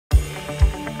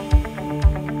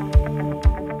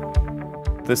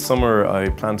This summer I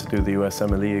plan to do the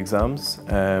USMLE exams.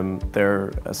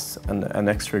 They're an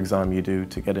extra exam you do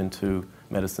to get into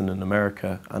medicine in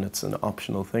America, and it's an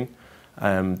optional thing.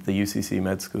 The UCC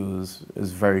Med School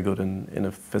is very good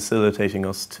in facilitating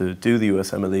us to do the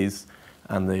USMLEs,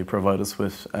 and they provide us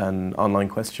with an online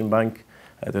question bank.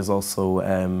 There's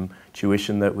also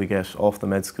tuition that we get off the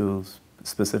med schools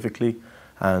specifically,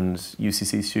 and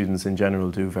UCC students in general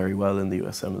do very well in the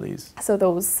USMLEs. So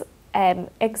those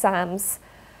exams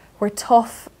were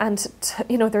tough, and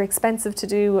they're expensive to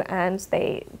do, and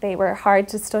they were hard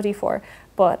to study for,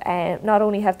 but not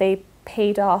only have they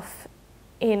paid off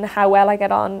in how well I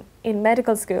get on in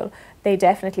medical school, they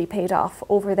definitely paid off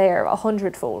over there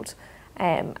 100-fold,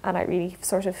 and I really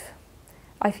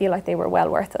I feel like they were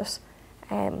well worth it.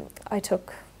 I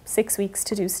took 6 weeks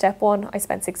to do step 1. I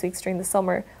spent 6 weeks during the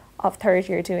summer of third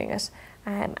year doing it,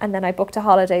 and then I booked a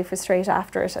holiday for straight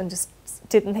after it and just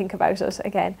didn't think about it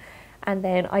again. And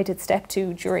then I did step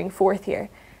 2 during fourth year.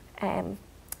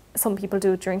 Some people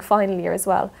do it during final year as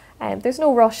well. There's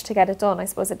no rush to get it done. I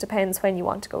suppose it depends when you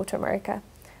want to go to America.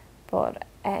 But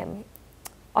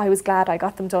I was glad I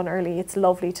got them done early. It's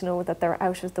lovely to know that they're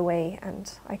out of the way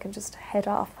and I can just head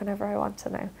off whenever I want to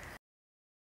now.